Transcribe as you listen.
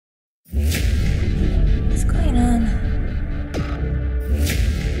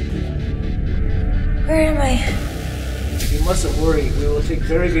Where am I? You mustn't worry. We will take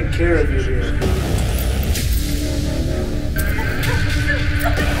very good care of you here.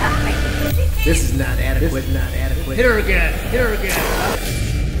 This is not adequate. Hit her again.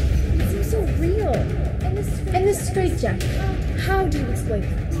 It seems so real. And this straitjacket. How do you explain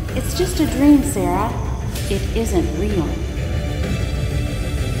it? It's just a dream, Sarah. It isn't real.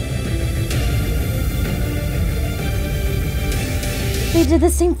 They did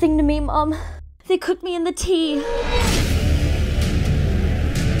the same thing to me, Mom. They cooked me in the tea.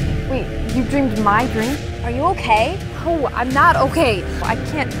 Wait, you dreamed my dream? Are you okay? Oh, I'm not okay. I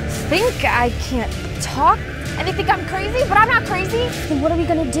can't think, I can't talk. And they think I'm crazy, but I'm not crazy. Then what are we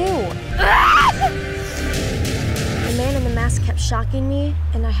gonna do? The man in the mask kept shocking me,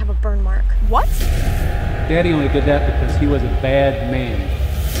 and I have a burn mark. What? Daddy only did that because he was a bad man.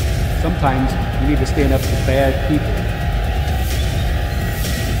 Sometimes you need to stand up to bad people.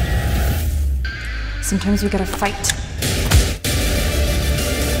 Sometimes we gotta fight.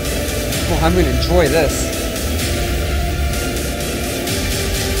 Well, I'm gonna enjoy this.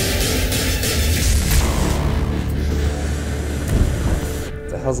 What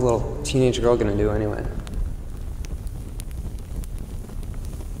the hell's a little teenage girl gonna do anyway?